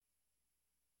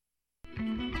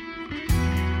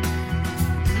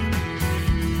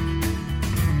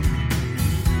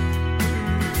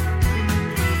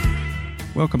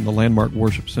Welcome to Landmark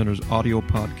Worship Center's audio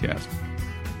podcast.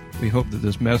 We hope that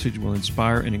this message will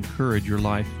inspire and encourage your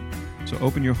life. So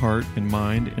open your heart and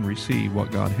mind and receive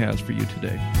what God has for you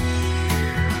today.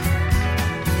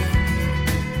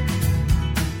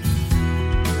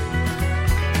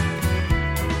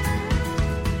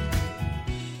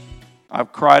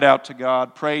 I've cried out to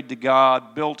God, prayed to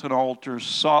God, built an altar,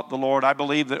 sought the Lord. I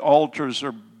believe that altars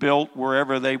are built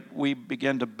wherever we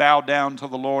begin to bow down to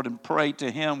the Lord and pray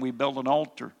to Him. We build an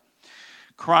altar,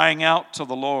 crying out to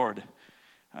the Lord.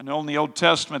 I know in the Old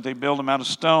Testament they build them out of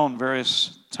stone,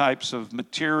 various types of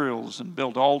materials, and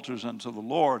build altars unto the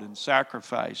Lord and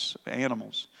sacrifice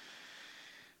animals.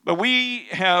 But we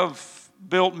have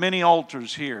built many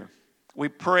altars here. We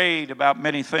prayed about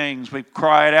many things. We've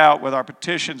cried out with our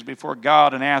petitions before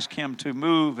God and asked Him to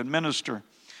move and minister.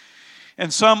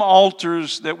 And some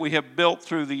altars that we have built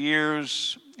through the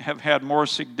years have had more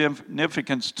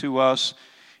significance to us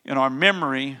in our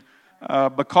memory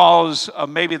because of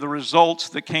maybe the results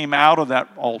that came out of that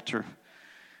altar.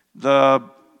 The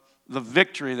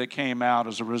victory that came out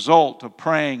as a result of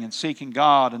praying and seeking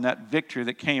God, and that victory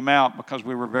that came out because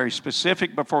we were very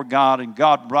specific before God, and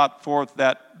God brought forth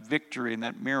that victory and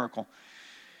that miracle.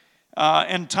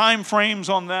 And time frames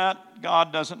on that,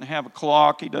 God doesn't have a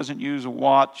clock. He doesn't use a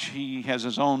watch. He has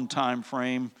His own time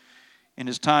frame, and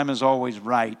His time is always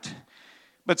right.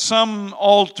 But some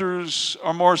altars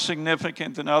are more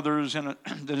significant than others, and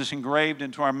that is engraved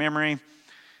into our memory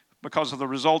because of the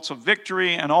results of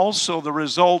victory and also the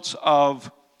results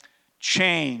of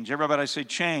change. Everybody say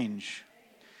change.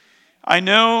 I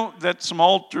know that some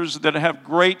altars that have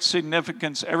great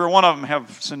significance, every one of them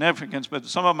have significance, but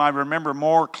some of them I remember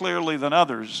more clearly than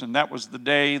others. And that was the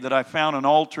day that I found an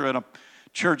altar in a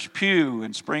church pew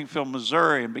in Springfield,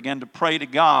 Missouri, and began to pray to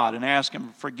God and ask Him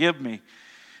to forgive me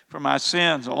for my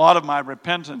sins. A lot of my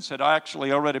repentance had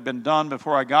actually already been done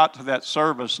before I got to that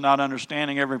service, not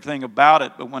understanding everything about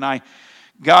it. But when I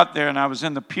got there and I was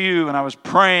in the pew and I was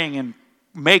praying and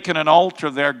making an altar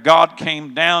there, God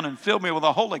came down and filled me with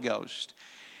the Holy Ghost.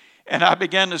 And I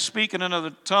began to speak in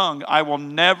another tongue. I will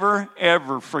never,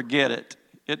 ever forget it.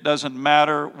 It doesn't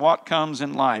matter what comes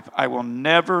in life. I will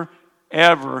never,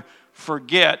 ever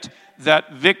forget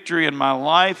that victory in my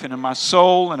life and in my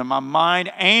soul and in my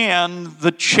mind and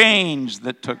the change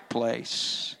that took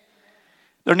place.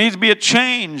 There needs to be a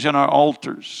change in our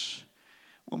altars.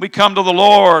 When we come to the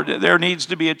Lord, there needs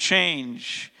to be a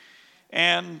change.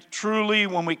 And truly,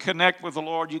 when we connect with the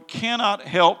Lord, you cannot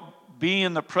help be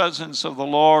in the presence of the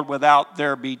Lord without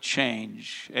there be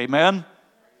change. Amen?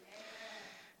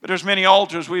 But there's many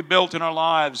altars we built in our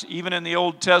lives. Even in the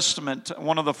Old Testament,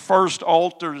 one of the first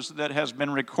altars that has been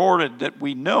recorded that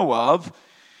we know of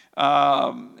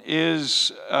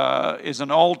is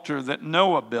an altar that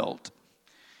Noah built.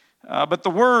 But the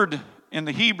word in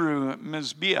the Hebrew,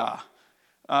 mizbeah,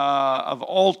 of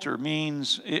altar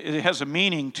means, it has a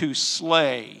meaning to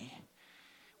slay.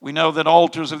 We know that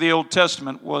altars of the Old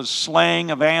Testament was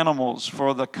slaying of animals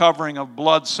for the covering of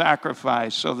blood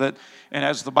sacrifice, so that, and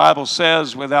as the Bible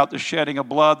says, without the shedding of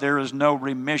blood there is no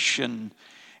remission.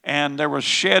 And there was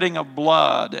shedding of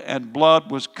blood, and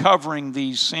blood was covering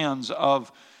these sins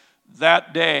of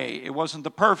that day. It wasn't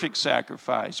the perfect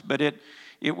sacrifice, but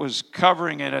it was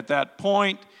covering it at that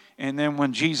point. And then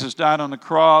when Jesus died on the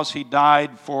cross, He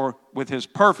died with His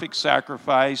perfect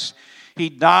sacrifice. He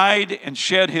died and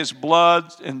shed His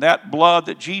blood, and that blood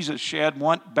that Jesus shed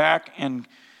went back and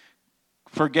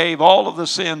forgave all of the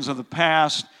sins of the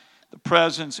past, the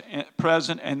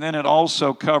present, and then it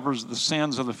also covers the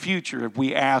sins of the future. If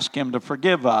we ask Him to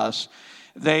forgive us,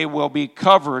 they will be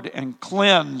covered and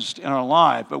cleansed in our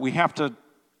life. But we have to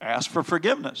ask for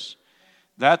forgiveness.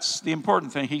 That's the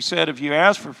important thing. He said if you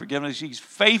ask for forgiveness, He's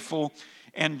faithful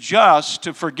and just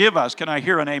to forgive us. Can I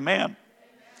hear an amen?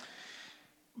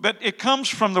 But it comes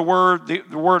from the word,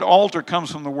 the word altar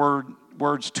comes from the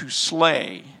words to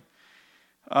slay.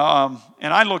 And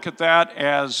I look at that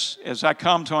as I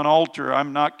come to an altar,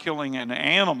 I'm not killing an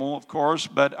animal, of course,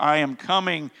 but I am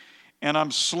coming and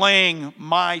I'm slaying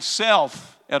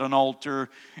myself at an altar,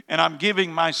 and I'm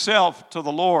giving myself to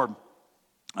the Lord.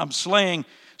 I'm slaying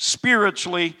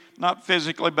spiritually, not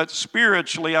physically, but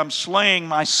spiritually. I'm slaying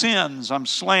my sins. I'm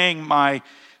slaying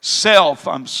myself.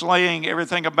 I'm slaying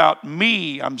everything about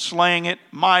me. I'm slaying it,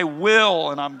 my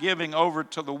will, and I'm giving over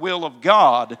to the will of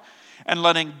God and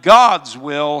letting God's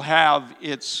will have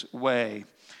its way.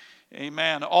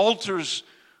 Amen. Altars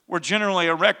were generally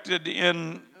erected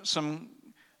in some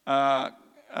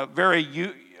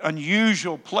very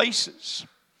unusual places.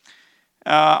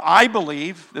 I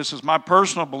believe, this is my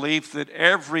personal belief, that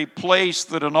every place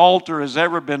that an altar has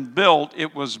ever been built,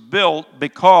 it was built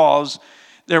because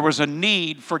there was a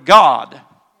need for God.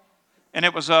 And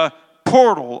it was a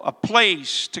portal, a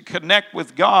place to connect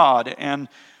with God and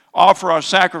offer our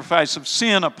sacrifice of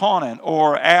sin upon it,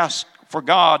 or ask for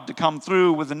God to come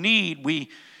through with a need. We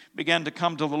began to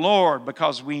come to the Lord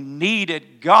because we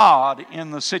needed God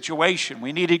in the situation.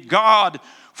 We needed God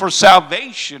for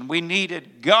salvation. We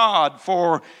needed God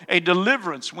for a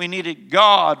deliverance. We needed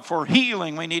God for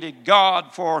healing. We needed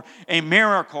God for a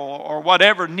miracle, or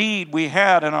whatever need we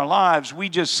had in our lives. We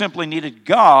just simply needed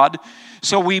God.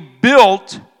 So we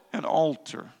built an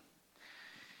altar.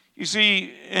 You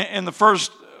see, in the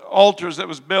first altars that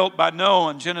was built by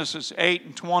Noah in Genesis 8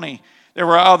 and 20, there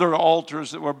were other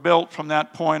altars that were built from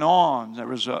that point on. There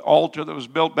was an altar that was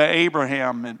built by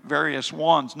Abraham, and various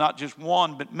ones, not just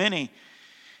one, but many.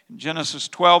 In Genesis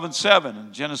 12 and 7,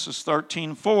 and Genesis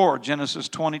 13, 4, Genesis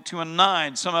 22 and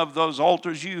 9. Some of those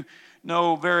altars you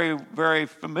know very, very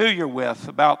familiar with,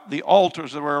 about the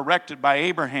altars that were erected by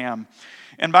Abraham,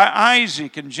 and by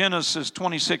Isaac in Genesis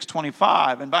 26,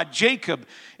 25, and by Jacob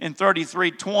in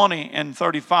 33, 20, and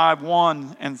 35,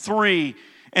 1 and 3.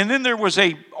 And then there was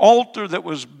an altar that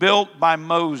was built by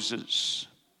Moses.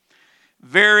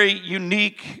 Very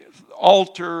unique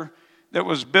altar that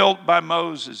was built by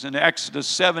Moses in Exodus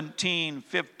 17,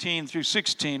 15 through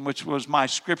 16, which was my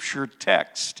scripture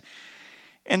text.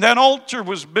 And that altar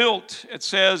was built, it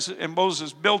says, and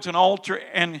Moses built an altar,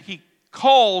 and he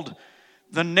called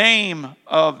the name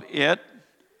of it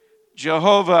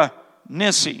Jehovah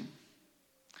Nissi.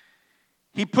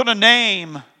 He put a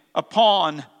name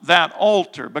upon that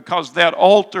altar because that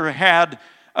altar had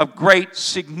a great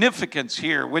significance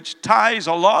here, which ties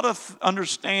a lot of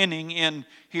understanding in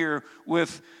here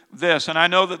with this. And I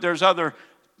know that there's other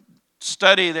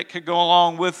study that could go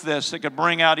along with this that could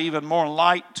bring out even more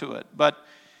light to it. But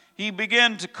he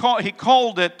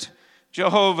called it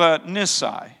Jehovah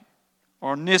Nissi,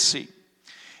 or Nissi.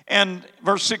 And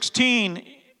verse 16,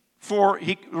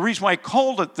 the reason why he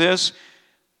called it this,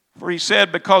 for he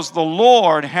said, because the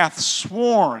Lord hath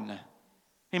sworn,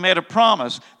 he made a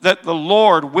promise, that the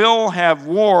Lord will have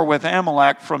war with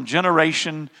Amalek from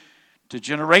generation to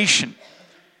generation.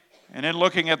 And in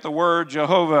looking at the word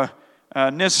Jehovah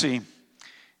Nissi,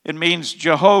 it means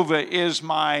Jehovah is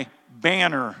my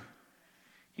banner.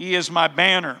 He is my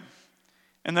banner.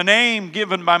 And the name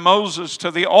given by Moses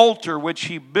to the altar which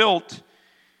he built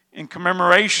in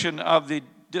commemoration of the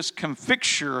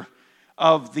discomfiture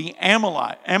of the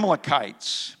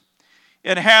Amalekites.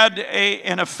 It had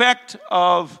an effect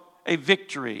of a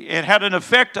victory. It had an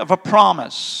effect of a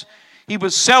promise. He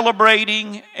was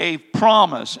celebrating a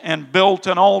promise and built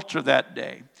an altar that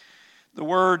day. The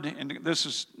word, and this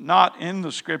is not in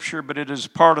the scripture, but it is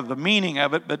part of the meaning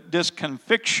of it, but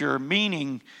discomfiture,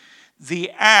 meaning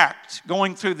the act,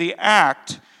 going through the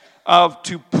act of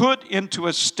to put into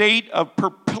a state of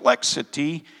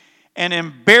perplexity and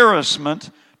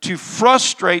embarrassment, to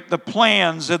frustrate the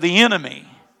plans of the enemy,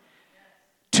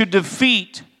 to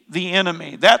defeat the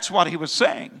enemy. That's what he was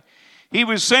saying. He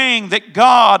was saying that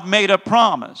God made a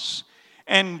promise.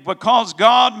 And because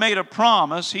God made a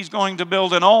promise, he's going to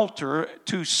build an altar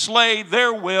to slay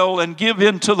their will and give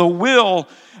into the will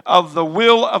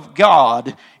of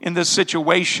God in this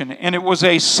situation. And it was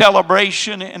a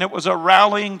celebration, and it was a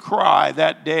rallying cry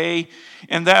that day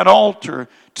in that altar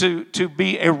to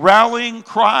be a rallying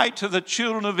cry to the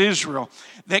children of Israel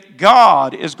that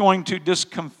God is going to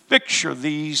discomfiture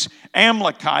these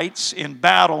Amalekites in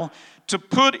battle, to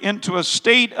put into a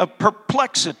state of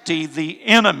perplexity the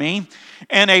enemy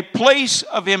and a place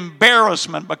of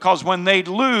embarrassment, because when they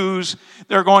lose,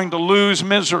 they're going to lose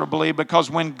miserably, because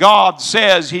when God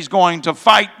says he's going to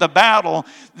fight the battle,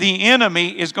 the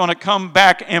enemy is going to come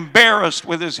back embarrassed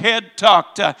with his head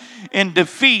tucked in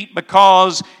defeat,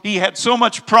 because he had so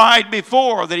much pride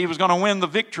before that he was going to win the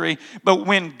victory. But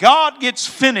when God gets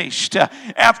finished,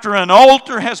 after an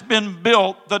altar has been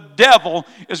built, the devil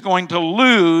is going to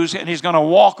lose, and he's going to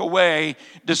walk away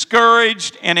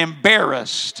discouraged and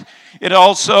embarrassed. It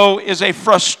also is a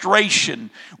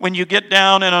frustration when you get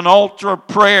down in an altar of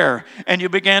prayer and you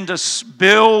begin to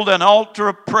build an altar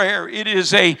of prayer. It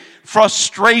is a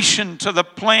frustration to the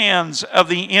plans of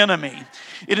the enemy.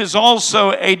 It is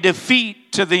also a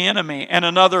defeat to the enemy. And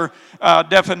another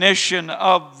definition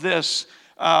of this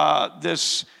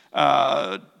Jehovah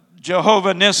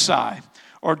Nissi,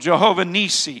 or Jehovah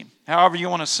Nissi, however you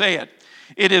want to say it.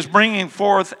 It is bringing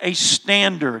forth a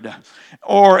standard,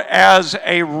 or as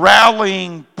a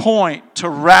rallying point to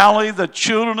rally the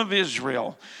children of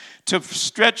Israel to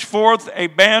stretch forth a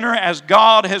banner as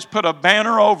God has put a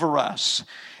banner over us.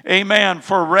 Amen.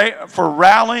 For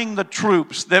rallying the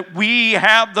troops, that we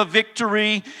have the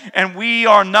victory and we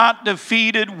are not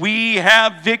defeated. We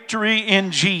have victory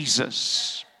in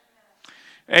Jesus.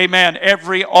 Amen.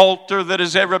 Every altar that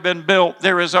has ever been built,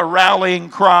 there is a rallying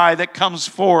cry that comes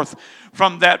forth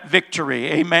from that victory.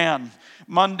 Amen.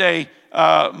 Monday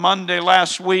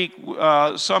last week,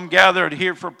 some gathered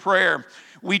here for prayer.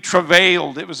 We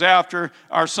travailed. It was after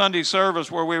our Sunday service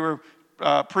where we were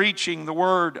preaching the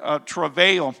word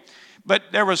travail. But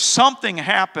there was something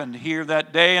happened here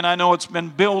that day, and I know it's been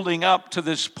building up to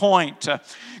this point.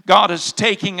 God is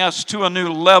taking us to a new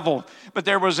level. But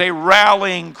there was a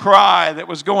rallying cry that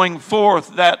was going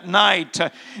forth that night,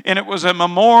 and it was a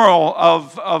memorial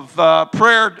of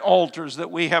prayer altars that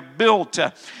we have built.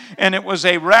 And it was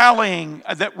a rallying,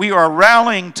 that we are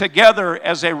rallying together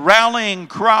as a rallying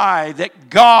cry that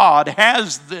God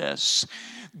has this.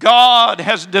 God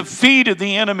has defeated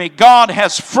the enemy. God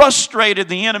has frustrated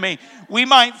the enemy. We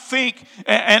might think,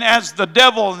 and as the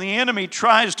devil and the enemy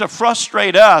tries to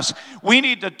frustrate us, we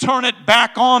need to turn it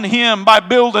back on him by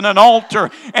building an altar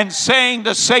and saying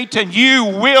to Satan, you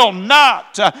will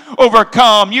not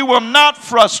overcome. You will not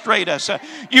frustrate us.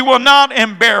 You will not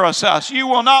embarrass us. You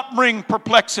will not bring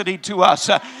perplexity to us.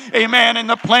 Amen. And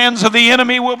the plans of the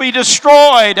enemy will be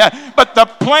destroyed, but the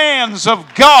plans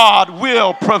of God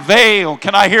will prevail.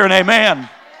 Can I hear an amen?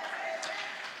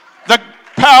 The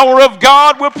power of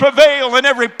God will prevail in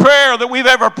every prayer that we've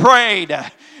ever prayed.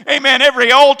 Amen.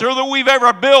 Every altar that we've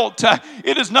ever built.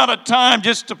 It is not a time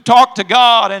just to talk to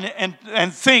God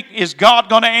and think, is God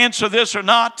going to answer this or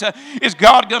not? Is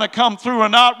God going to come through or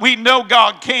not? We know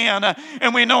God can,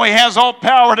 and we know He has all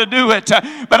power to do it.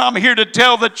 But I'm here to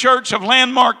tell the church of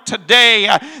Landmark today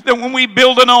that when we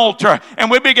build an altar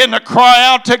and we begin to cry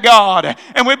out to God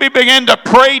and we begin to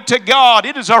pray to God,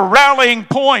 it is a rallying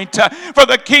point for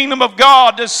the kingdom of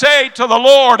God to say to the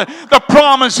Lord, the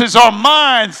promises are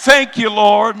mine. Thank you,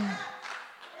 Lord.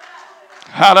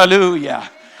 Hallelujah.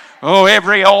 Oh,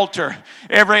 every altar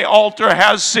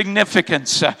has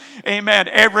significance. Amen.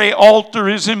 Every altar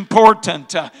is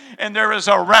important. And there is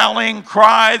a rallying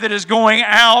cry that is going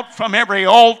out from every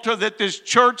altar that this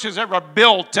church has ever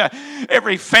built.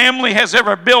 Every family has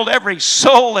ever built. Every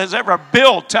soul has ever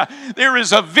built. There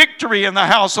is a victory in the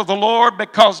house of the Lord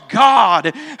because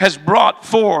God has brought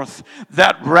forth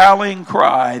that rallying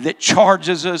cry that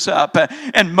charges us up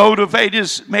and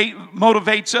motivates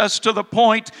us to the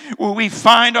point where we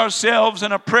find ourselves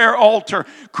in a prayer altar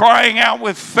crying out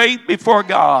with faith before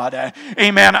God.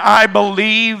 Amen. I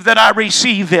believe that I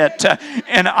receive it.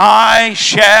 And I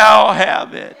shall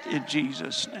have it in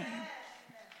Jesus' name.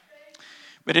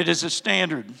 But it is a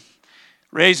standard.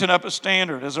 Raising up a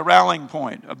standard as a rallying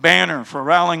point, a banner for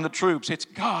rallying the troops. It's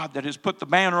God that has put the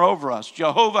banner over us.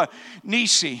 Jehovah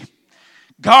Nissi.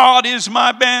 God is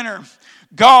my banner.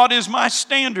 God is my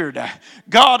standard.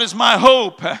 God is my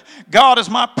hope. God is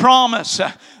my promise.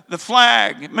 The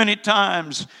flag, many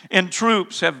times in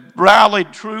troops, have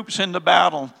rallied troops into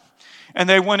battle. And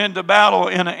they went into battle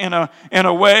in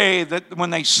a way that when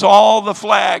they saw the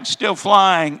flag still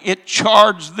flying, it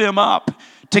charged them up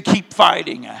to keep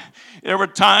fighting. There were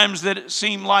times that it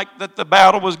seemed like that the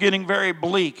battle was getting very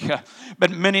bleak.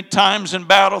 But many times in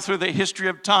battle through the history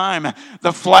of time,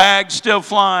 the flag's still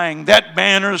flying. That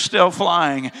banner's still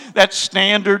flying. That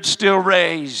standard's still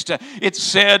raised. It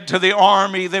said to the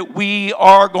army that we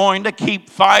are going to keep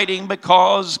fighting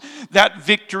because that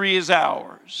victory is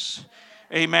ours.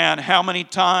 Amen. How many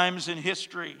times in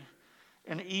history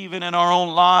and even in our own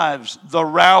lives, the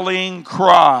rallying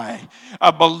cry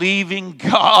of believing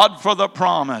God for the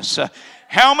promise.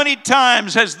 How many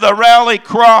times has the rally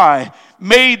cry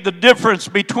made the difference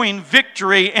between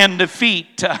victory and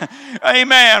defeat?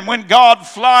 Amen. When God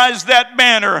flies that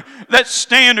banner, that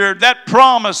standard, that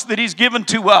promise that He's given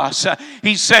to us,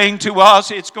 He's saying to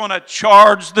us, it's going to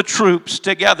charge the troops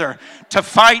together to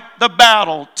fight the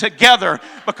battle together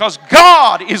because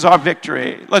God is our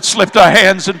victory. Let's lift our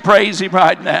hands and praise Him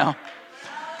right now.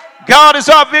 God is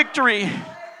our victory.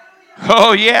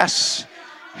 Oh, yes.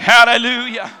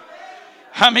 Hallelujah.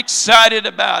 I'm excited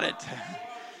about it.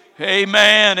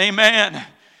 Amen, amen,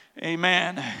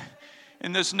 amen.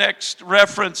 In this next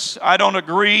reference, I don't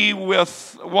agree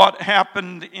with what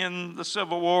happened in the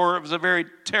Civil War. It was a very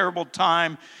terrible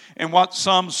time, and what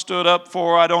some stood up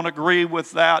for, I don't agree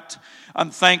with that. I'm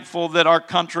thankful that our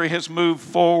country has moved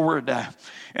forward,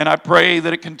 and I pray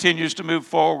that it continues to move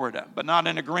forward, but not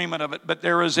in agreement of it. But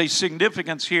there is a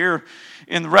significance here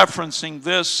in referencing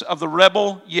this of the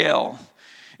rebel yell.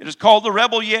 It is called the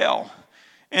rebel yell,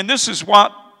 and this is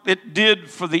what it did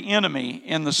for the enemy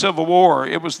in the Civil War.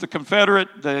 It was the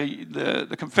Confederate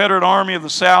Army of the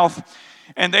South,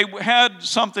 and they had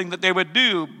something that they would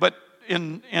do. But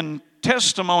in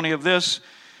testimony of this,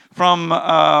 from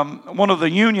one of the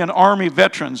Union Army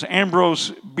veterans,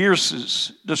 Ambrose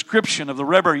Bierce's description of the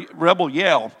rebel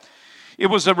yell. It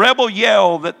was a rebel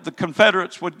yell that the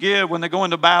Confederates would give when they go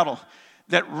into battle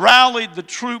that rallied the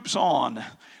troops on.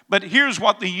 But here's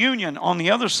what the Union, on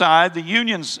the other side, the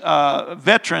Union's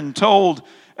veteran told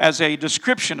as a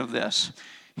description of this.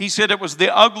 He said it was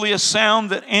the ugliest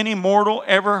sound that any mortal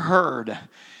ever heard.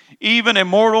 Even a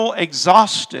mortal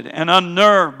exhausted and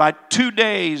unnerved by 2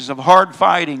 days of hard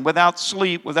fighting, without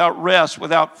sleep, without rest,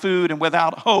 without food, and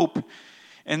without hope.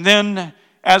 And then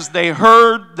as they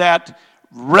heard that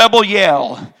rebel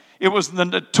yell, it was the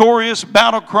notorious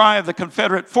battle cry of the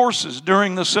Confederate forces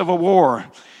during the Civil War.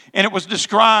 And it was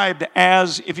described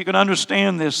as, if you can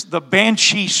understand this, the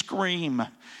banshee scream.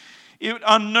 It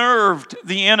unnerved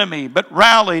the enemy, but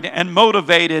rallied and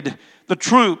motivated the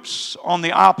troops on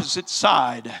the opposite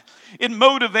side. It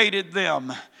motivated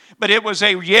them, but it was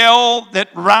a yell that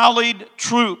rallied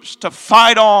troops to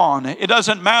fight on. It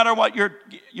doesn't matter what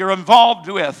you're involved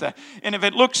with, and if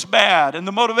it looks bad and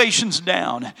the motivation's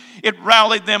down, it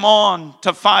rallied them on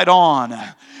to fight on.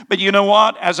 But you know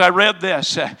what? As I read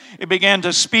this, it began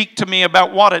to speak to me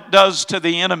about what it does to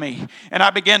the enemy. And I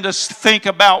began to think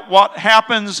about what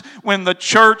happens when the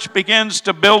church begins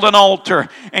to build an altar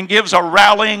and gives a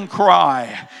rallying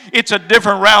cry. It's a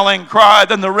different rallying cry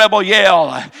than the rebel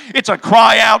yell. It's a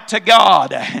cry out to God.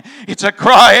 It's a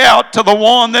cry out to the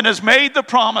one that has made the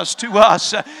promise to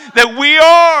us that we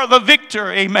are the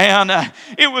victor. Amen.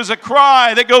 It was a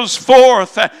cry that goes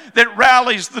forth that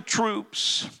rallies the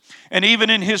troops. And even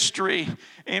in history,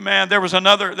 amen, there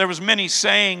was many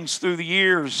sayings through the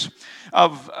years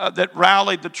that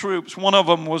rallied the troops. One of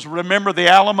them was, remember the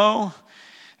Alamo?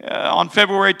 On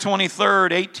February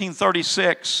 23rd,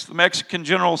 1836, the Mexican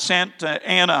General Santa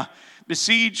Anna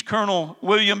besieged Colonel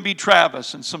William B.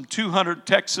 Travis and some 200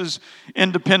 Texas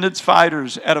independence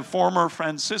fighters at a former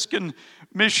Franciscan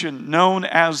mission known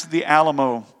as the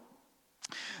Alamo.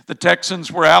 The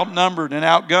Texans were outnumbered and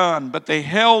outgunned, but they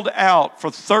held out for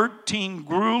 13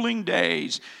 grueling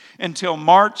days until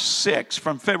March 6th,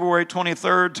 from February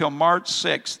 23rd till March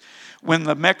 6th, when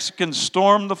the Mexicans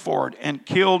stormed the fort and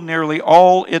killed nearly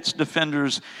all its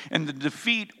defenders, and the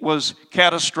defeat was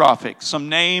catastrophic. Some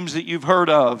names that you've heard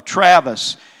of: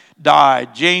 Travis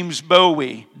died, James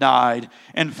Bowie died,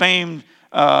 and famed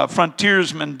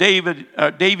frontiersman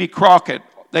Davy Crockett.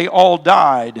 They all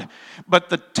died. But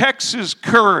the Texas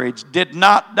courage did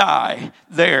not die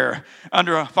there.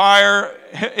 Under a fire,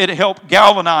 it helped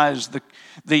galvanize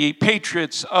the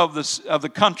patriots of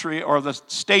the country, or the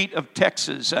state of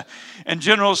Texas. And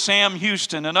General Sam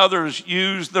Houston and others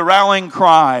used the rallying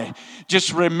cry,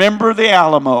 just remember the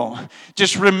Alamo.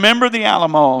 Just remember the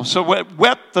Alamo. So it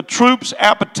whet the troops'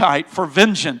 appetite for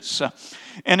vengeance.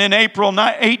 And in April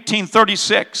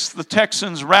 1836, the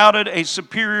Texans routed a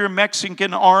superior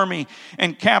Mexican army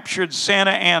and captured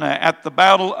Santa Anna at the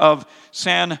Battle of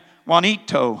San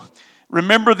Juanito.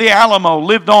 Remember, the Alamo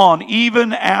lived on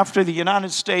even after the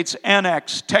United States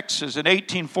annexed Texas in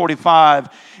 1845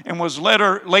 and was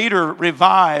later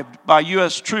revived by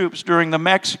U.S. troops during the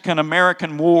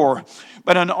Mexican-American War.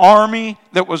 But an army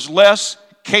that was less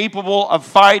capable of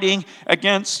fighting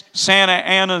against Santa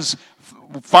Anna's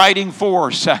fighting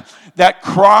force. That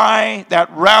cry, that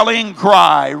rallying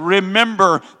cry,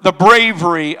 remember the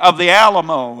bravery of the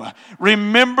Alamo.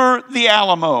 Remember the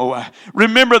Alamo.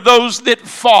 Remember those that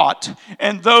fought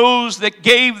and those that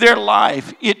gave their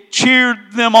life. It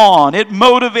cheered them on. It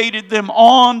motivated them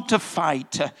on to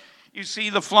fight. You see,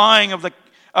 the flying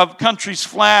of countries'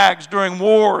 flags during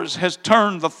wars has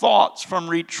turned the thoughts from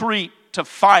retreat to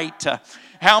fight.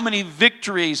 How many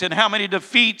victories and how many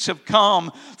defeats have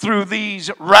come through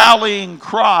these rallying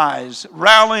cries,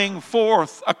 rallying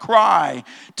forth a cry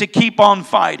to keep on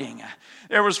fighting.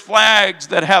 There was flags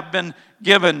that have been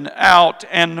given out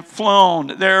and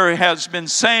flown. There has been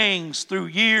sayings through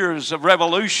years of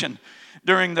revolution.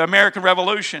 During the American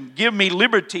Revolution, give me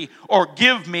liberty or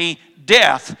give me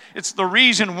death. It's the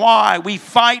reason why we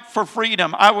fight for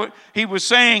freedom. He was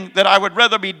saying that I would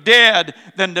rather be dead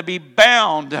than to be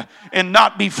bound and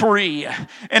not be free.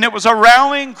 And it was a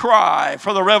rallying cry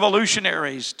for the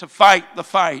revolutionaries to fight the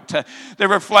fight. There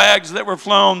were flags that were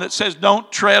flown that says,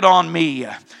 don't tread on me.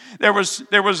 There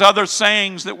was other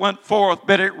sayings that went forth,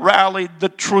 but it rallied the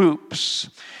troops.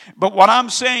 But what I'm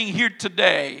saying here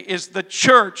today is the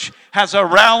church has a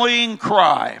rallying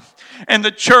cry. And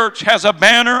the church has a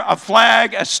banner, a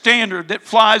flag, a standard that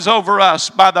flies over us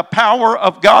by the power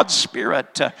of God's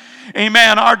Spirit.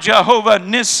 Amen. Our Jehovah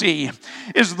Nissi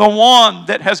is the one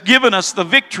that has given us the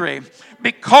victory,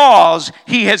 because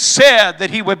He has said that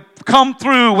He would come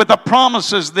through with the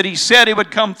promises that He said He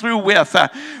would come through with.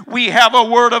 We have a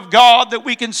Word of God that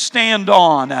we can stand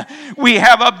on. We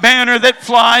have a banner that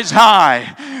flies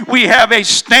high. We have a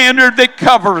standard that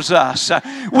covers us.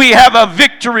 We have a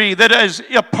victory that is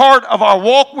a part of our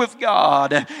walk with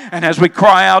God. And as we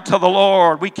cry out to the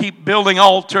Lord, we keep building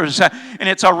altars, and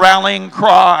it's a rallying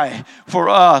cry for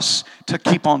us to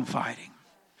keep on fighting.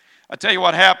 I tell you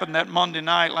what happened that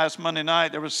last Monday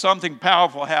night. There was something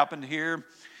powerful happened here.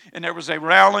 And there was a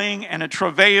rallying and a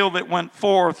travail that went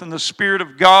forth, and the Spirit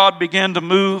of God began to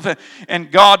move,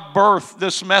 and God birthed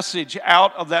this message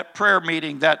out of that prayer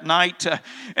meeting that night.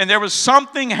 And there was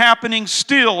something happening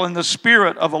still in the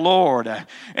Spirit of the Lord.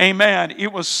 Amen.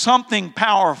 It was something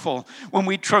powerful when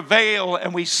we travail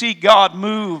and we see God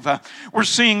move. We're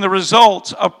seeing the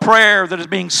results of prayer that is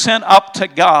being sent up to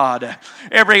God.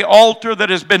 Every altar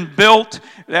that has been built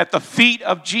at the feet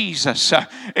of Jesus,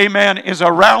 amen, is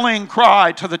a rallying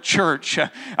cry to the church.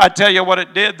 I tell you what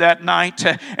it did that night,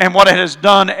 and what it has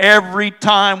done every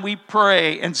time we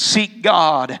pray and seek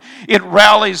God. It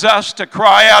rallies us to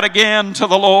cry out again to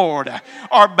the Lord.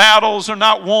 Our battles are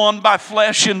not won by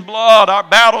flesh and blood. Our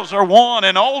battles are won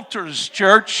in altars,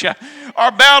 church.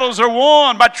 Our battles are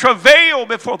won by travail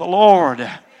before the Lord.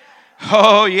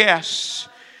 Oh, yes,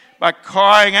 by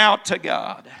crying out to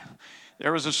God.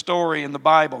 There was a story in the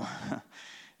Bible.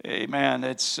 Amen.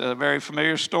 It's a very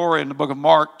familiar story in the book of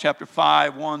Mark, chapter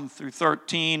 5, 1 through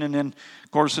 13. And then, of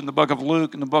course, in the book of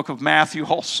Luke and the book of Matthew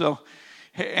also.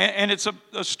 And it's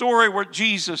a story where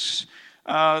Jesus,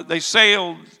 they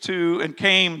sailed to and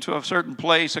came to a certain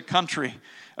place, a country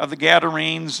of the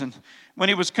Gadarenes. And when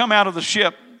he was come out of the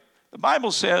ship, the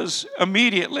Bible says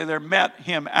immediately there met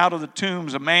him out of the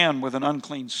tombs a man with an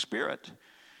unclean spirit.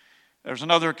 There's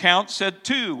another account said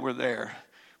 2 were there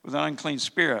with an unclean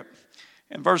spirit.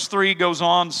 And verse 3 goes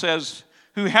on, says,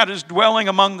 who had his dwelling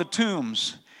among the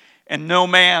tombs, and no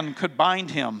man could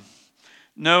bind him.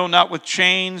 No, not with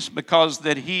chains, because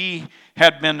that he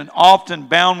had been often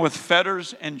bound with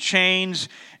fetters and chains,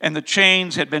 and the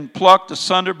chains had been plucked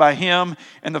asunder by him,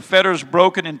 and the fetters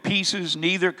broken in pieces,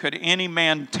 neither could any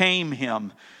man tame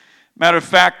him. Matter of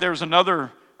fact, there's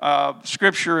another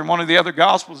scripture in one of the other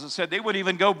Gospels that said they wouldn't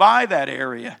even go by that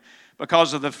area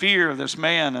because of the fear of this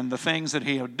man and the things that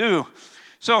he would do.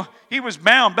 So he was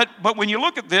bound. But when you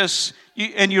look at this,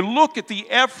 and you look at the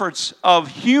efforts of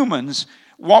humans,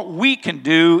 what we can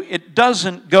do, it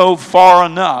doesn't go far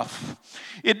enough.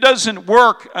 It doesn't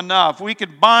work enough. We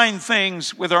could bind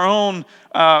things with our own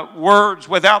words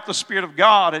without the Spirit of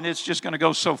God, and it's just going to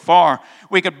go so far.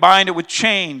 We could bind it with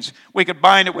chains. We could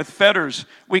bind it with fetters.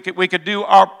 We could do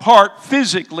our part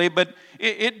physically, but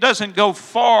it doesn't go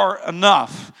far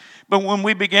enough. But when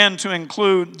we begin to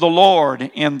include the Lord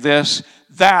in this,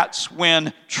 that's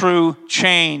when true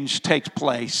change takes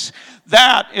place.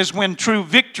 That is when true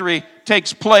victory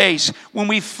takes place. When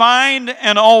we find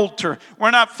an altar,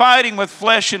 we're not fighting with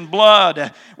flesh and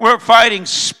blood. We're fighting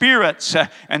spirits.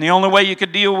 And the only way you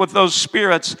can deal with those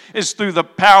spirits is through the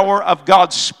power of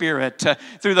God's Spirit.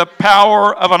 Through the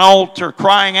power of an altar,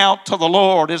 crying out to the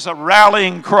Lord is a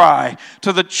rallying cry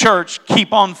to the church.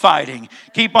 Keep on fighting.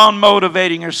 Keep on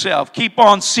motivating yourself. Keep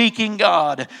on seeking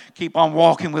God. Keep on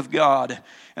walking with God.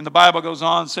 And the Bible goes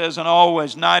on and says, and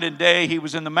always, night and day, he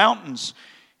was in the mountains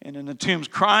and in the tombs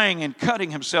crying and cutting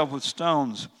himself with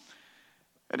stones.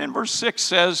 And in verse 6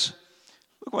 says,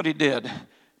 look what he did.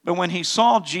 But when he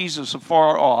saw Jesus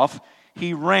afar off,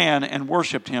 he ran and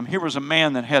worshiped him. Here was a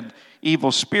man that had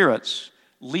evil spirits,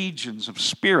 legions of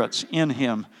spirits in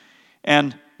him.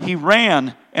 And he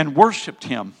ran and worshiped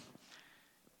him.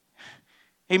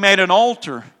 He made an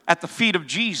altar at the feet of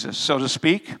Jesus, so to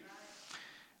speak.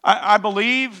 I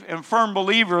believe, and firm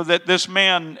believer, that this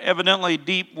man evidently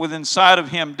deep within inside of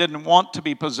him didn't want to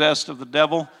be possessed of the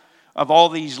devil, of all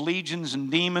these legions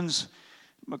and demons,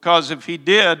 because if he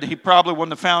did, he probably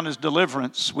wouldn't have found his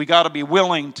deliverance. We got to be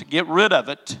willing to get rid of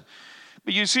it.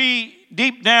 But you see,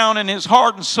 deep down in his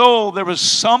heart and soul, there was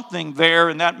something there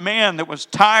in that man that was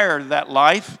tired of that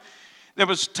life, that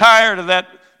was tired of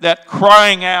that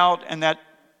crying out and that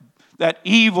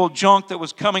evil junk that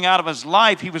was coming out of his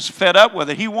life. He was fed up with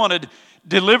it. He wanted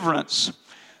deliverance.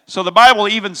 So the Bible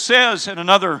even says in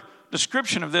another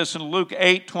description of this in Luke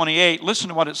 8:28, listen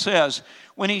to what it says.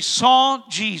 When he saw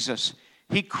Jesus,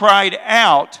 he cried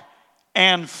out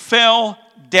and fell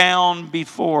down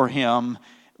before him,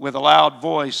 with a loud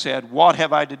voice said, "What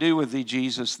have I to do with thee,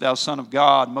 Jesus, thou Son of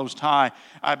God Most High?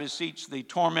 I beseech thee,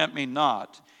 torment me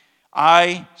not."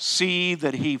 I see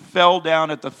that he fell down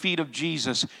at the feet of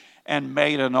Jesus and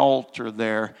made an altar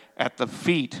there at the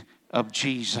feet of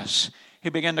Jesus. He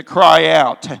began to cry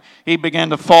out. He began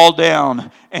to fall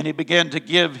down, and he began to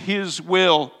give his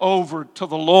will over to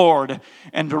the Lord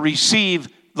and to receive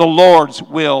the Lord's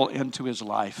will into his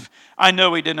life. I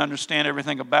know he didn't understand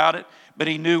everything about it, but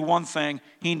he knew one thing: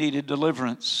 he needed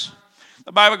deliverance.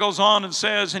 The Bible goes on and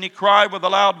says, "And he cried with a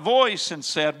loud voice and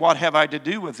said, What have I to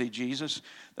do with thee, Jesus,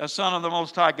 thou Son of the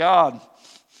Most High God?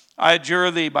 I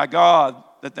adjure thee by God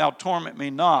that thou torment me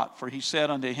not." For he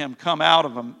said unto him, "Come out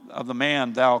of the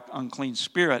man, thou unclean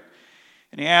spirit."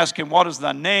 And he asked him, "What is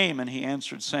thy name?" And he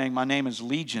answered, saying, "My name is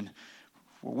Legion,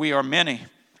 for we are many."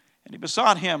 And he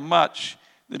besought him much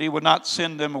that he would not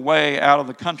send them away out of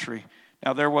the country.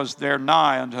 Now there was there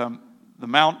nigh unto the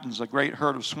mountains a great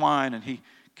herd of swine, and he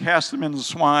cast them into the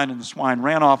swine, and the swine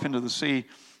ran off into the sea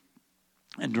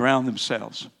and drowned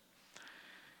themselves.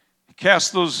 He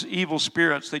cast those evil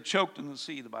spirits. They choked in the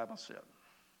sea, the Bible said.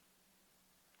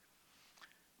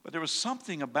 But there was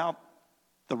something about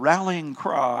the rallying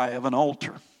cry of an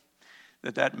altar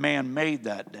that man made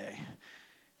that day.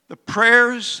 The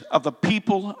prayers of the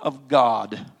people of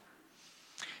God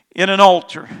in an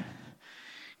altar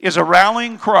is a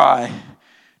rallying cry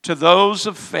to those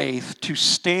of faith to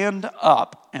stand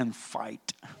up and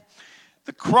fight.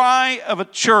 The cry of a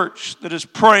church that is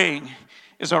praying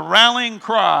is a rallying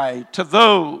cry to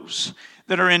those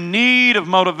that are in need of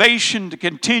motivation to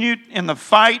continue in the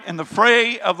fight and the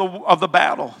fray of the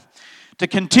battle, to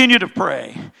continue to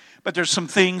pray. But there's some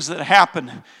things that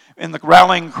happen in the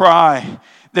rallying cry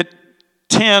that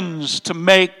tends to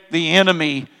make the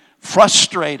enemy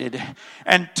frustrated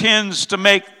and tends to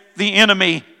make the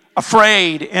enemy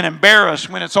afraid and embarrassed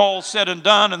when it's all said and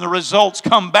done and the results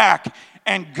come back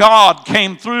and God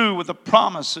came through with the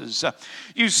promises.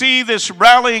 You see this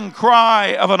rallying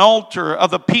cry of an altar of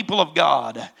the people of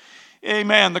God.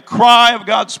 Amen. The cry of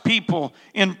God's people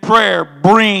in prayer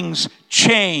brings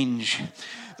change.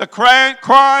 The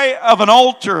cry of an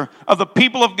altar of the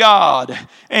people of God,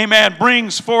 amen,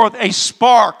 brings forth a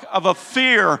spark of a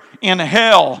fear in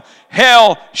hell.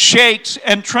 Hell shakes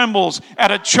and trembles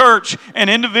at a church and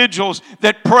individuals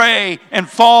that pray and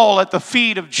fall at the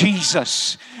feet of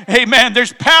Jesus. Amen.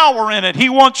 There's power in it. He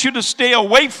wants you to stay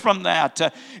away from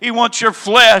that. He wants your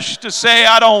flesh to say,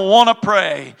 "I don't want to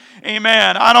pray."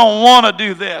 Amen. "I don't want to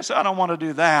do this. I don't want to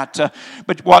do that."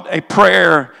 But what a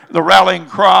prayer, the rallying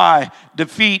cry,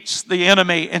 defeats the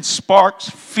enemy and sparks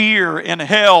fear in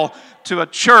hell to a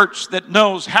church that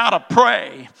knows how to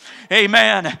pray.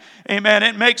 Amen. Amen.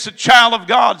 It makes a child of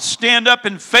God stand up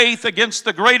in faith against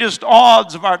the greatest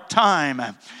odds of our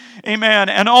time. Amen.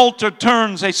 An altar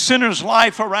turns a sinner's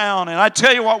life around. And I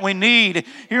tell you what we need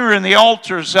here in the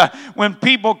altars. When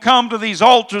people come to these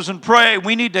altars and pray,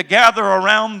 we need to gather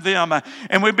around them.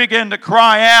 And we begin to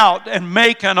cry out and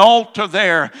make an altar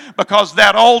there. Because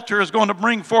that altar is going to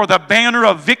bring forth a banner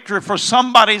of victory for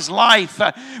somebody's life.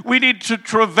 We need to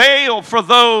travail for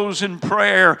those in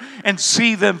prayer and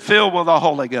see them filled with the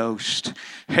Holy Ghost.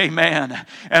 Amen.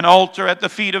 An altar at the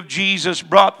feet of Jesus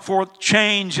brought forth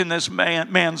change in this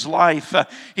man's life.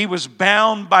 He was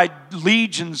bound by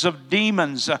legions of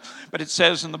demons. But it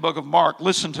says in the book of Mark,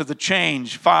 listen to the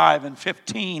change, 5 and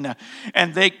 15.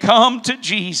 "And they come to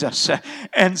Jesus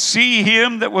and see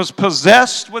him that was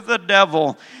possessed with the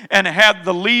devil and had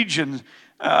the legion.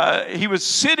 He was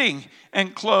sitting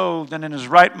and clothed and in his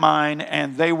right mind,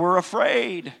 and they were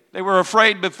afraid." They were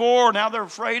afraid before, now they're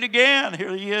afraid again.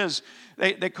 Here he is.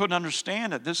 They couldn't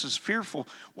understand it. This is fearful.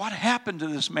 What happened to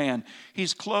this man?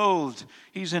 He's clothed.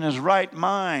 He's in his right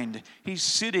mind. He's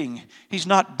sitting. He's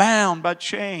not bound by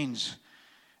chains.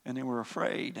 And they were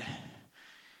afraid.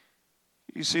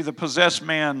 You see, the possessed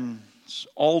man's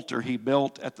altar he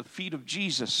built at the feet of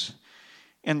Jesus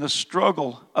in the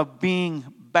struggle of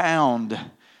being bound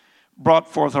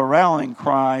brought forth a rallying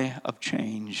cry of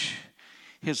change.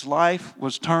 His life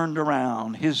was turned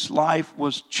around. His life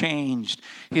was changed.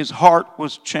 His heart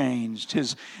was changed.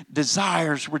 His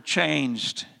desires were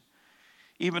changed.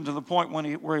 Even to the point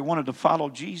where he wanted to follow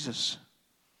Jesus.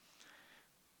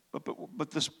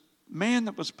 But this man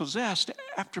that was possessed,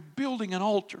 after building an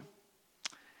altar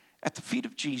at the feet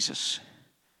of Jesus,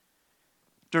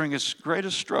 during his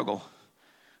greatest struggle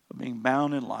of being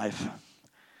bound in life,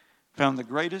 found the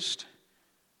greatest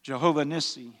Jehovah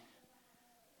Nissi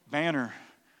banner,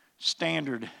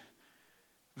 standard,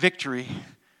 victory,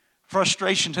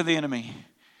 frustration to the enemy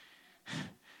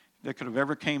that could have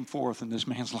ever came forth in this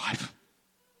man's life.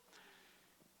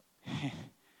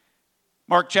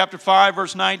 Mark chapter 5,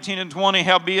 verse 19 and 20,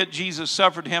 howbeit Jesus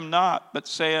suffered him not, but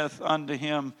saith unto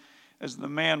him, as the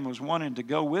man was wanting to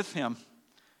go with him,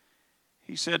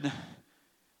 he said,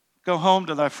 go home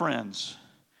to thy friends,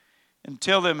 and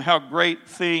tell them how great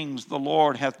things the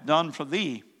Lord hath done for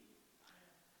thee,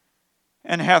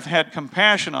 and hath had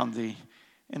compassion on thee.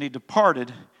 And he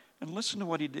departed, and listen to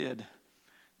what he did.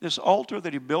 This altar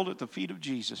that he built at the feet of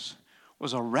Jesus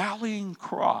was a rallying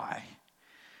cry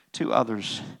to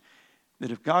others that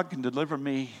if God can deliver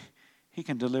me, he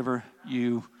can deliver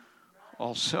you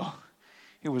also.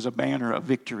 It was a banner of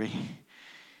victory.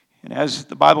 And as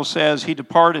the Bible says, he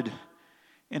departed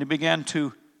and he began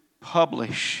to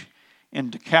publish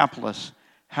in Decapolis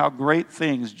how great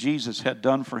things Jesus had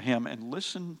done for him. And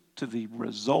listen to the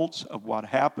results of what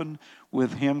happened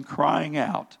with him crying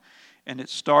out. And it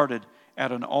started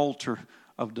at an altar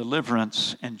of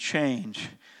deliverance and change.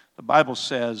 The Bible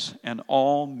says, and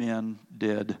all men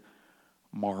did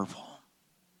marvel.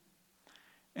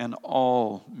 And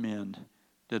all men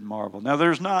did marvel. Now,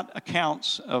 there's not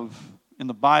accounts in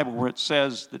the Bible where it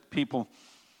says that people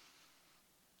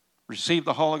received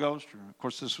the Holy Ghost. Of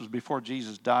course, this was before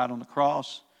Jesus died on the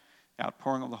cross,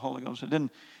 outpouring of the Holy Ghost. It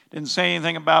didn't say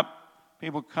anything about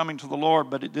people coming to the Lord,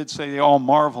 but it did say they all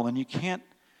marvel. And you can't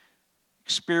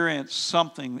experience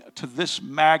something to this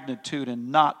magnitude and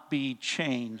not be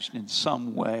changed in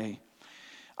some way.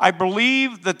 I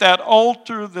believe that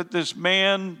altar that this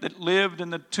man that lived in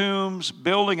the tombs,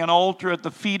 building an altar at the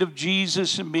feet of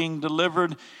Jesus and being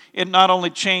delivered, it not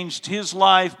only changed his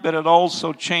life, but it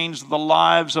also changed the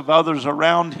lives of others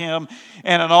around him.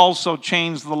 And it also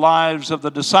changed the lives of the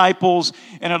disciples.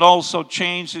 And it also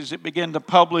changed as it began to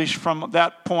publish from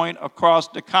that point across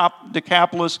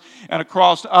Decapolis and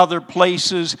across other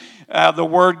places. The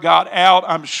word got out.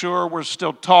 I'm sure we're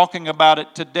still talking about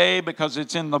it today because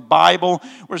it's in the Bible.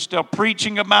 We're still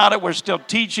preaching about it. We're still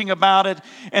teaching about it.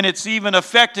 And it's even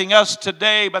affecting us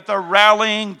today. But the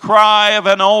rallying cry of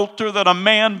an altar that a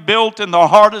man built in the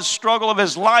hardest struggle of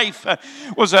his life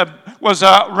was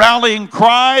a rallying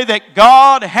cry that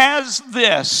God has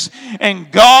this.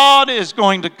 And God is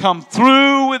going to come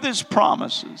through with his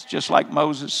promises. Just like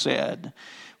Moses said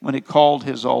when he called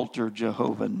his altar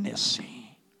Jehovah Nissi.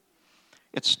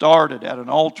 It started at an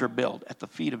altar built at the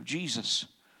feet of Jesus.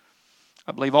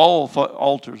 I believe all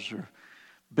altars are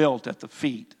built at the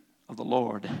feet of the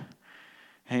Lord.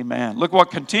 Amen. Look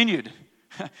what continued.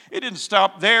 It didn't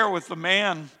stop there with the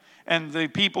man and the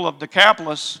people of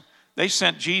Decapolis. They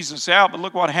sent Jesus out, but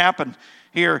look what happened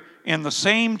here in the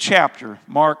same chapter,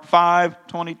 Mark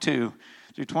 5:22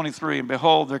 through 23. And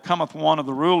behold, there cometh one of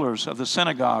the rulers of the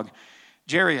synagogue,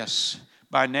 Jairus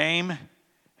by name.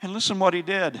 And listen what he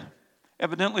did.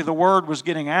 Evidently the word was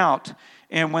getting out.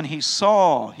 And when Jairus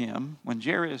saw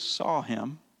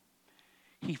him,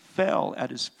 he fell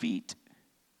at his feet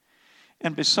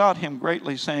and besought him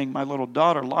greatly, saying, my little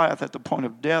daughter lieth at the point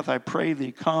of death. I pray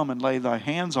thee, come and lay thy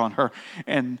hands on her,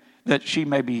 and that she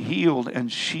may be healed,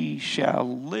 and she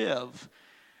shall live.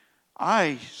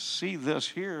 I see this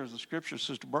here, as the scripture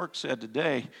Sister Burk said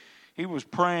today. He was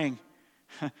praying.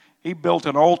 He built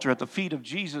an altar at the feet of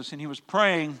Jesus, and he was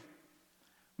praying,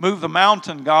 move the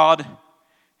mountain, God.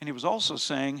 And he was also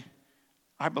saying,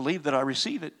 I believe that I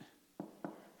receive it.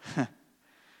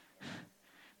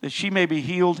 That she may be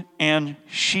healed, and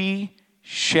she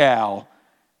shall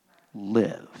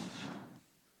live.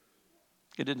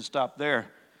 It didn't stop there.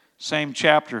 Same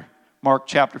chapter, Mark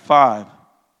chapter 5.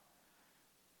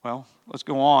 Well, let's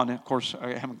go on. Of course,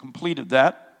 I haven't completed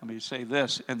that. Let me say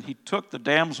this. And he took the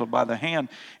damsel by the hand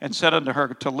and said unto her,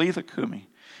 Talitha cumi,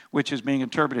 which is being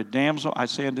interpreted, damsel, I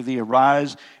say unto thee,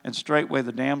 arise. And straightway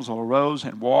the damsel arose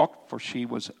and walked, for she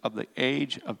was of the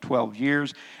age of 12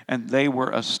 years. And they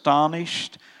were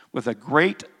astonished with a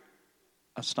great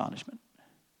astonishment.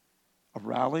 A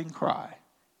rallying cry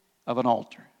of an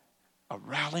altar. A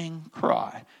rallying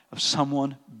cry of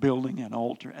someone building an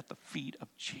altar at the feet of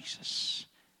Jesus.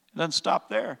 It doesn't stop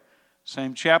there.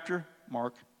 Same chapter,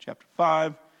 Mark chapter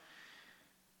 5.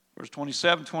 Verse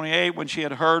 27, 28, when she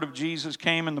had heard of Jesus,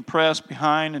 came in the press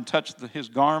behind and touched his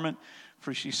garment.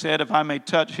 For she said, if I may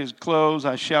touch his clothes,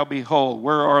 I shall be whole.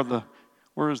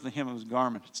 Where is the hem of his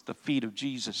garment? It's the feet of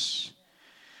Jesus.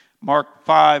 Mark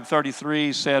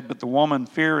 5:33 said, but the woman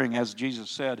fearing, as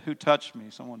Jesus said, who touched me?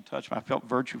 Someone touched me. I felt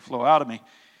virtue flow out of me.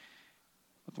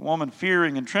 But the woman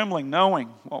fearing and trembling, knowing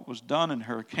what was done in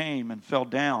her, came and fell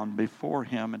down before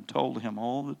him and told him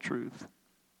all the truth.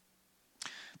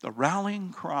 The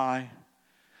rallying cry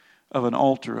of an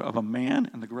altar of a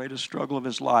man in the greatest struggle of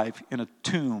his life in a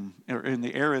tomb, or in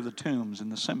the area of the tombs in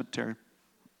the cemetery.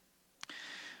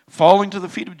 Falling to the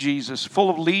feet of Jesus,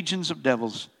 full of legions of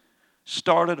devils,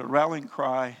 started a rallying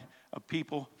cry of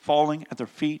people falling at their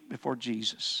feet before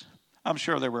Jesus. I'm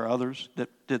sure there were others that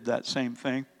did that same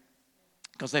thing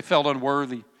because they felt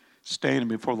unworthy standing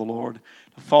before the Lord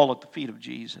to fall at the feet of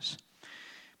Jesus.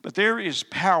 But there is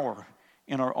power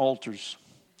in our altars.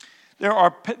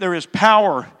 There is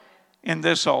power in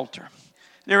this altar.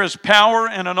 There is power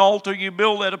in an altar you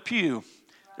build at a pew.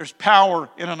 There's power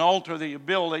in an altar that you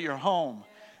build at your home.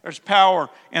 There's power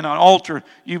in an altar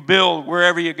you build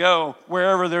wherever you go,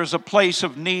 wherever there's a place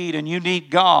of need and you need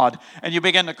God and you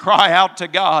begin to cry out to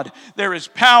God. There is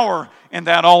power in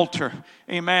that altar.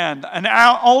 Amen. An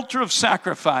altar of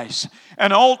sacrifice,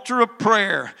 an altar of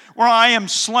prayer, where I am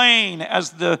slain,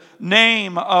 as the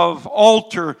name of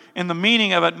altar and the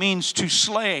meaning of it means to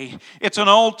slay. It's an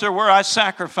altar where I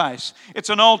sacrifice. It's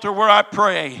an altar where I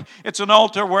pray. It's an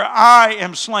altar where I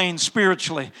am slain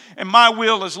spiritually and my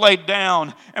will is laid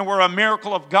down, and where a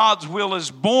miracle of God's will is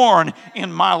born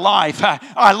in my life.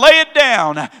 I lay it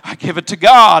down. I give it to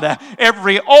God.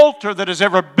 Every altar that is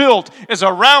ever built is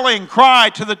a rallying cry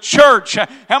to the church.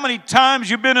 How many times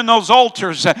you've been in those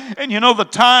altars and you know the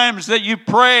times that you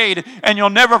prayed and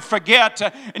you'll never forget,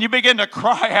 and you begin to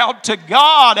cry out to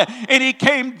God, and He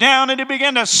came down and He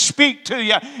began to speak to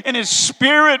you, and His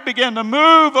Spirit began to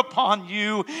move upon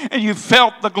you, and you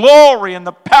felt the glory and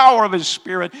the power of His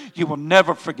Spirit. You will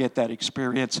never forget that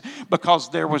experience, because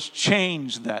there was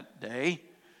change that day.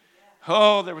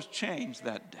 Oh, there was change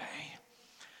that day.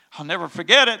 I'll never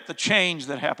forget it, the change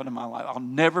that happened in my life. I'll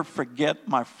never forget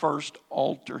my first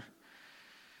altar.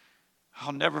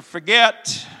 I'll never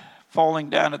forget falling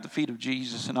down at the feet of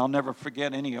Jesus, and I'll never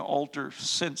forget any altar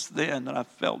since then that I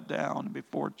fell down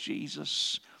before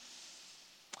Jesus.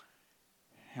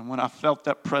 And when I felt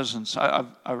that presence, I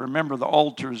remember the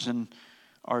altars in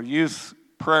our youth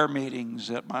prayer meetings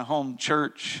at my home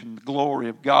church, and the glory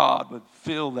of God would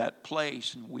fill that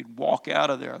place, and we'd walk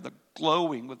out of there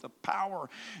glowing with the power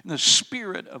and the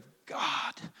Spirit of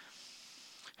God.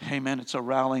 Amen. It's a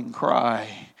rallying cry.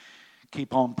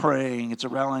 Keep on praying. It's a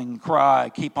rallying cry.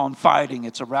 Keep on fighting.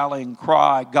 It's a rallying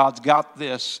cry. God's got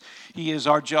this. He is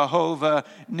our Jehovah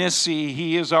Nissi.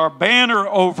 He is our banner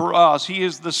over us. He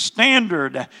is the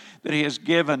standard that He has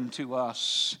given to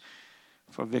us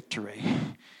for victory.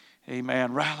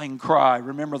 Amen. Rallying cry.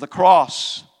 Remember the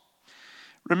cross.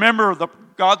 Remember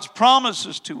God's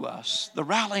promises to us. The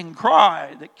rallying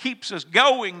cry that keeps us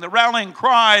going. The rallying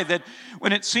cry that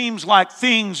when it seems like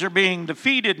things are being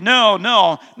defeated,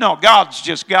 no, God's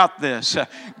just got this.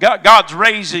 God's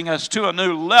raising us to a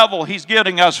new level. He's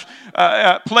getting us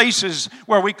places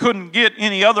where we couldn't get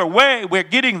any other way. We're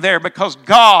getting there because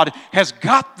God has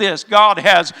got this. God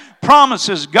has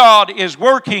promises. God is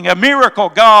working a miracle.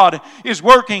 God is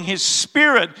working His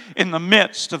Spirit in the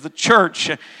midst of the church.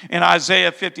 In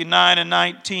Isaiah 59 and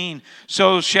 19,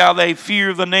 so shall they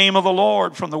fear the name of the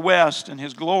Lord from the west, and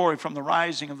His glory from the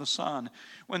rising of the sun.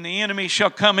 When the enemy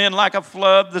shall come in like a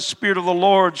flood, the Spirit of the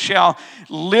Lord shall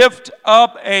lift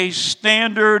up a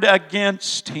standard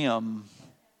against him.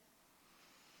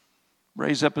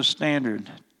 Raise up a standard.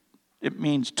 It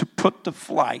means to put to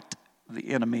flight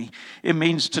the enemy. It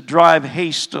means to drive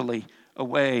hastily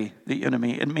away the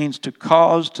enemy. It means to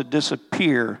cause to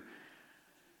disappear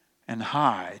and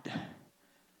hide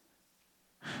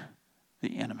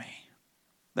the enemy.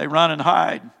 They run and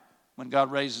hide when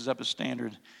God raises up a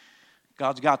standard.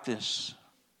 God's got this.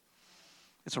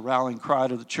 It's a rallying cry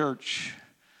to the church.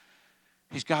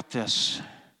 He's got this.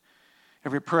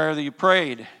 Every prayer that you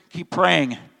prayed, keep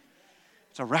praying.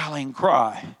 It's a rallying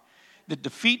cry that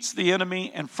defeats the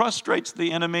enemy and frustrates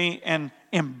the enemy and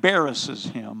embarrasses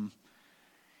him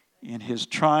in his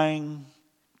trying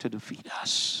to defeat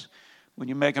us. When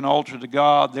you make an altar to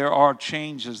God, there are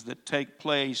changes that take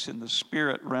place in the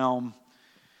spirit realm.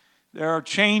 There are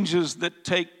changes that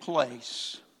take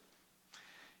place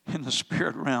in the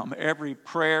spirit realm. Every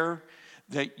prayer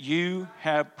that you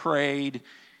have prayed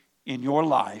in your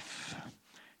life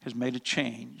has made a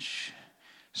change.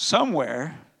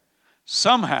 Somewhere,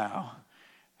 somehow.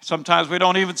 Sometimes we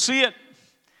don't even see it.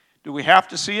 Do we have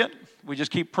to see it? We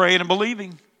just keep praying and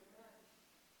believing.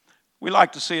 We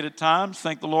like to see it at times.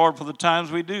 Thank the Lord for the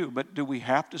times we do. But do we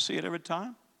have to see it every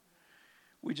time?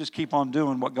 We just keep on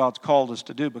doing what God's called us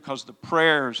to do, because the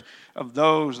prayers of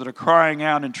those that are crying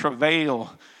out in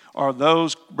travail are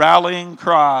those rallying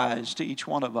cries to each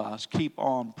one of us. Keep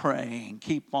on praying.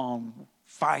 Keep on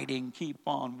fighting. Keep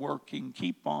on working.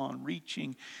 Keep on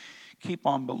reaching. Keep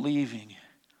on believing.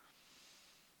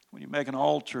 When you make an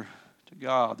altar to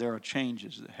God, there are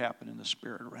changes that happen in the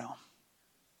spirit realm.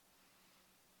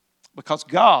 Because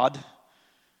God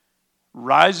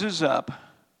rises up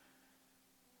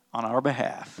on our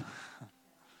behalf.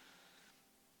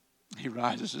 He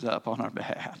rises up on our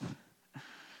behalf.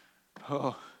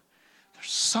 Oh,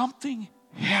 there's something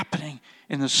happening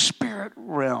in the spirit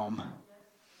realm.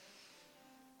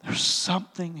 There's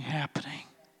something happening.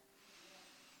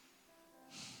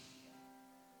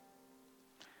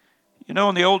 You know,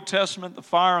 in the Old Testament, the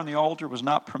fire on the altar was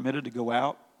not permitted to go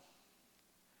out.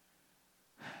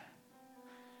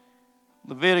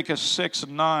 Leviticus 6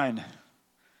 and 9.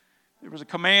 There was a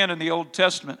command in the Old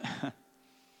Testament. It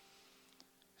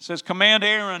says, command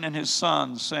Aaron and his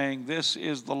sons, saying, this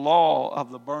is the law of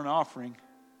the burnt offering.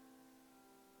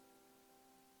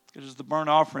 It is the burnt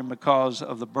offering because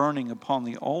of the burning upon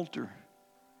the altar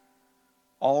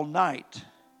all night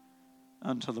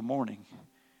until the morning.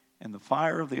 And the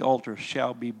fire of the altar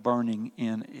shall be burning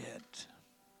in it.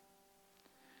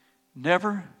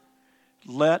 Never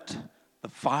let the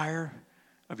fire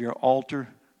of your altar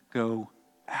go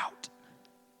out.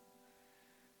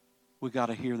 We got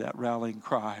to hear that rallying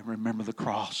cry. Remember the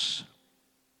cross.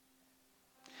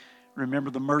 Remember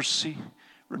the mercy.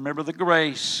 Remember the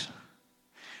grace.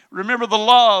 Remember the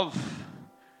love.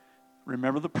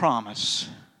 Remember the promise.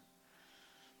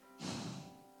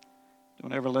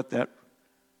 Don't ever let that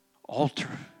altar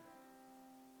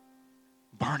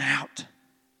burn out.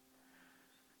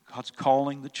 God's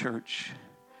calling the church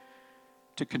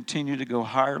to continue to go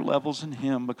higher levels in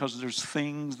Him, because there's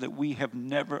things that we have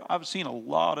never, I've seen a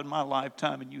lot in my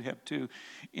lifetime, and you have too,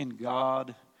 in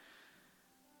God.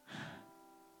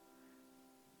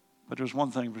 But there's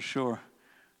one thing for sure.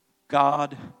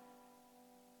 God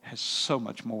has so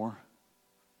much more.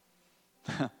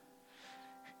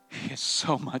 He has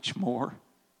so much more.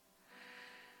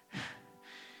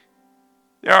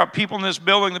 There are people in this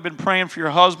building that have been praying for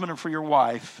your husband or for your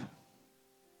wife.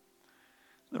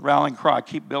 The rallying cry,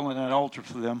 keep building that altar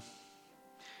for them.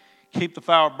 Keep the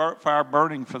fire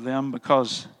burning for them,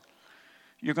 because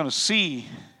you're going to see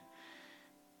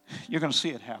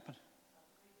it happen.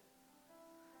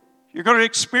 You're going to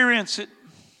experience it.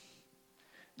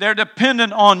 They're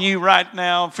dependent on you right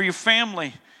now for your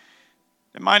family.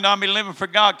 They might not be living for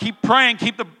God. Keep praying.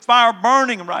 Keep the fire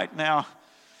burning right now.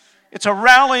 It's a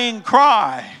rallying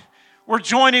cry. We're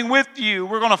joining with you.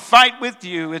 We're going to fight with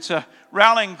you. It's a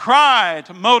rallying cry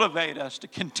to motivate us to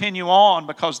continue on,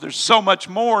 because there's so much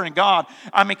more in God.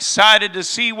 I'm excited to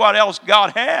see what else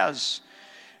God has.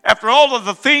 After all of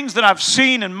the things that I've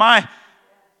seen in my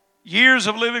years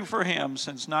of living for Him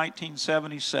since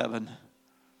 1977,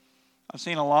 I've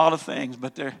seen a lot of things,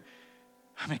 but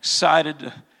I'm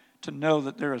excited to know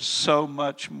that there is so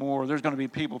much more. There's going to be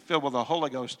people filled with the Holy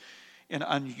Ghost in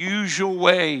unusual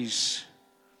ways.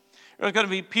 There's going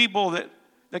to be people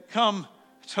that come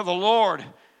to the Lord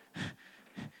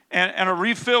and are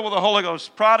refilled with the Holy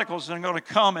Ghost. Prodigals are going to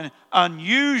come in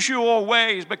unusual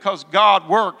ways, because God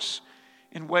works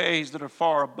in ways that are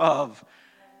far above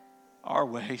our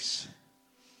ways.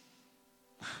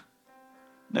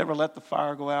 Never let the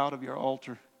fire go out of your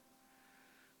altar.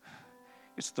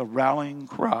 It's the rallying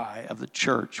cry of the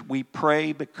church. We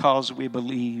pray because we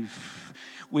believe.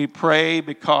 We pray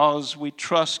because we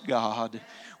trust God.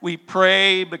 We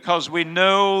pray because we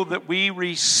know that we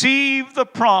receive the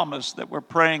promise that we're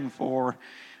praying for.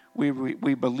 We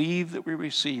believe that we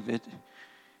receive it,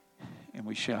 and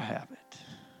we shall have it.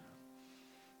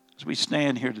 As we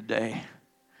stand here today,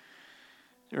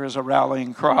 there is a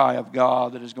rallying cry of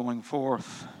God that is going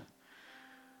forth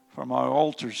from our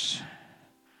altars.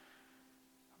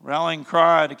 Rallying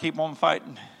cry to keep on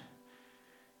fighting.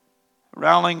 A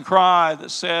rallying cry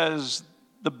that says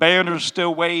the banner's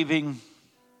still waving.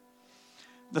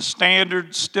 The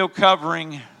standard's still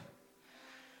covering.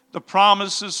 The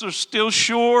promises are still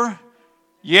sure.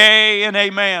 Yea and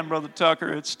amen, Brother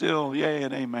Tucker. It's still yea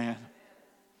and amen.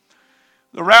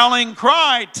 The rallying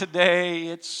cry today,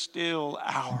 it's still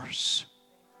ours.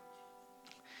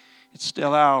 It's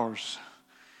still ours.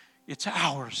 It's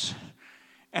ours.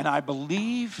 And I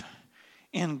believe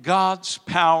in God's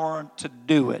power to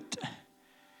do it.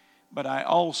 But I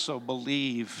also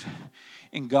believe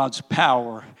in God's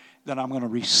power that I'm going to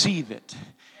receive it.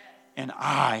 And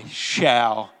I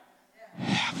shall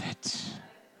have it.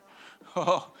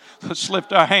 Oh, let's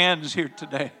lift our hands here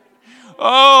today.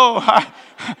 Oh,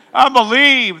 I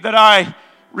believe that I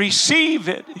receive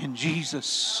it in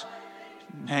Jesus'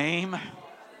 name.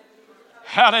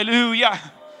 Hallelujah.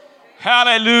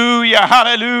 Hallelujah.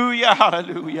 Hallelujah.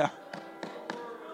 Hallelujah.